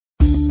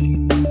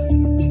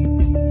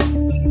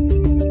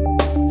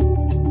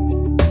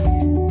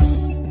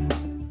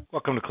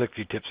Welcome to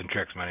QlikView Tips and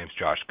Tricks. My name is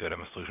Josh Good.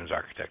 I'm a solutions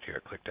architect here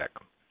at QlikTech.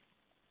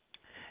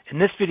 In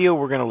this video,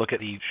 we're going to look at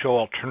the Show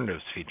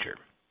Alternatives feature.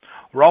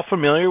 We're all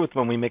familiar with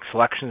when we make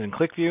selections in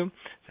QlikView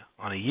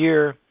on a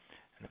year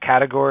and a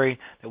category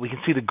that we can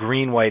see the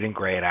green, white, and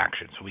gray in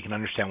action, so we can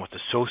understand what's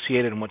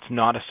associated and what's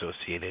not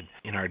associated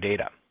in our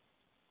data.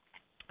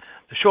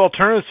 The Show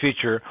Alternatives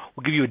feature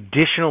will give you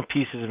additional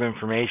pieces of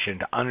information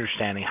to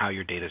understanding how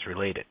your data is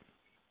related.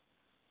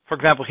 For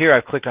example, here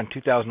I've clicked on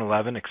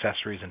 2011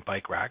 accessories and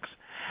bike racks,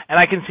 and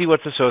I can see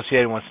what's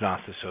associated and what's not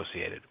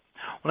associated.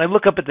 When I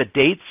look up at the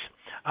dates,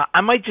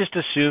 I might just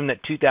assume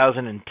that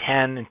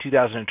 2010 and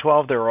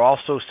 2012 there were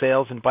also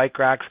sales in bike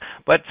racks,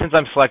 but since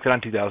I'm selected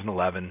on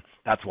 2011,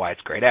 that's why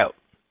it's grayed out.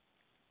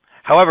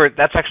 However,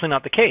 that's actually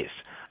not the case.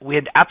 We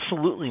had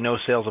absolutely no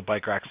sales of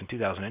bike racks in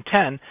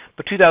 2010,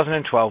 but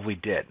 2012 we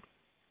did.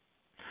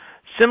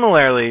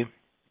 Similarly,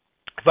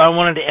 if I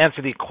wanted to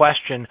answer the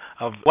question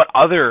of what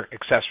other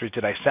accessories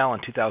did I sell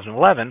in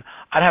 2011,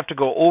 I'd have to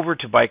go over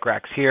to bike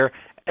racks here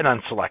and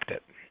unselect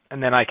it.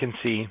 And then I can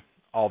see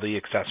all the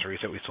accessories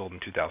that we sold in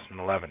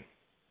 2011.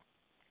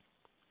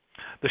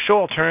 The Show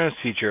Alternatives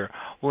feature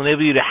will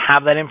enable you to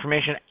have that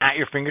information at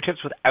your fingertips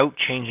without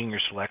changing your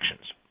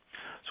selections.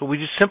 So we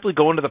just simply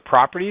go into the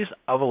properties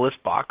of a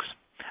list box,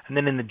 and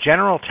then in the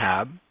General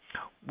tab,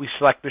 we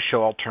select the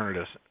Show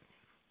Alternatives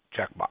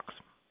checkbox.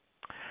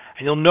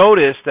 And you'll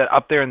notice that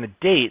up there in the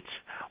dates,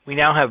 we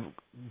now have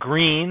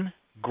green,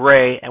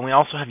 gray, and we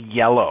also have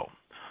yellow.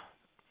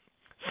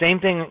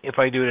 Same thing if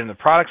I do it in the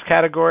products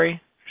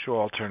category, Show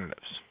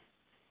Alternatives.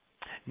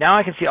 Now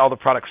I can see all the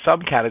product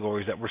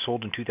subcategories that were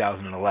sold in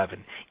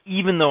 2011,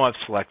 even though I've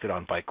selected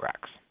on bike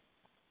racks.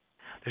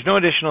 There's no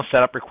additional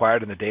setup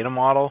required in the data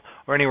model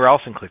or anywhere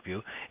else in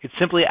QlikView. It's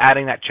simply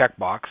adding that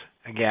checkbox,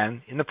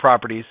 again, in the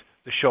properties,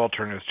 the Show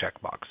Alternatives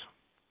checkbox.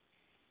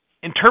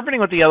 Interpreting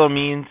what the yellow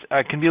means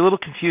can be a little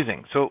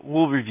confusing, so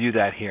we'll review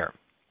that here.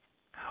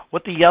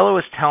 What the yellow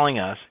is telling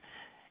us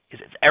is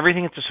it's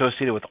everything that's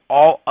associated with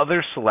all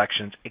other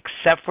selections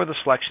except for the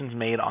selections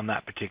made on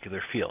that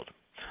particular field.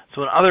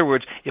 So in other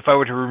words, if I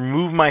were to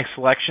remove my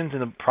selections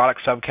in the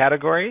product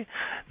subcategory,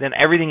 then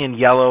everything in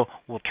yellow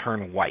will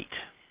turn white.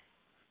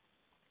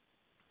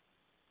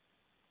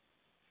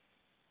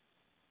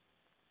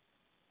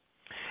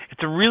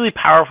 It's a really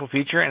powerful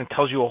feature, and it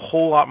tells you a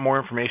whole lot more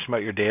information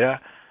about your data.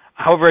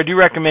 However, I do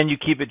recommend you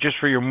keep it just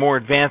for your more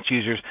advanced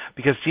users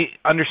because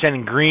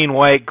understanding green,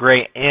 white,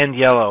 gray, and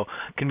yellow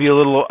can be a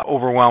little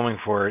overwhelming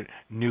for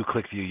new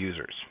QlikView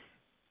users.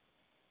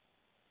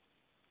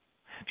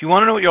 If you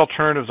want to know what your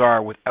alternatives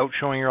are without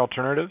showing your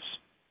alternatives,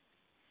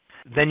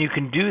 then you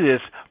can do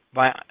this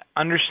by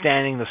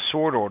understanding the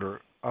sort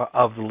order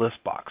of the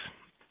list box.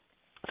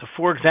 So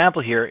for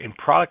example here, in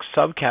product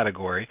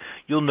subcategory,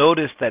 you'll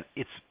notice that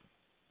it's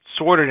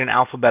sorted in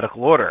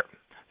alphabetical order.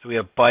 So we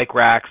have bike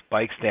racks,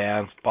 bike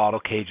stands, bottle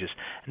cages.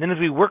 And then as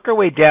we work our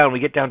way down, we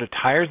get down to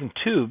tires and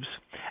tubes,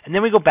 and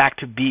then we go back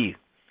to B,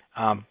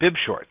 bib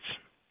shorts.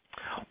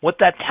 What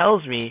that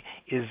tells me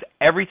is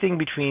everything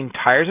between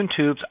tires and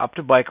tubes up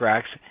to bike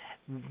racks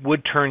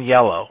would turn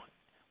yellow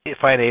if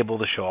I enable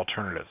the Show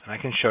Alternatives. And I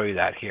can show you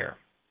that here.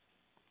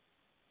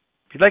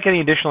 If you'd like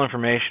any additional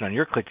information on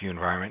your QlikView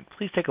environment,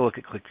 please take a look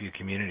at QlikView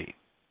Community.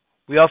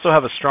 We also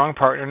have a strong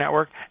partner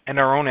network and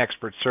our own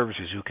expert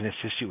services who can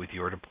assist you with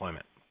your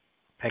deployment.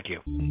 Thank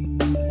you.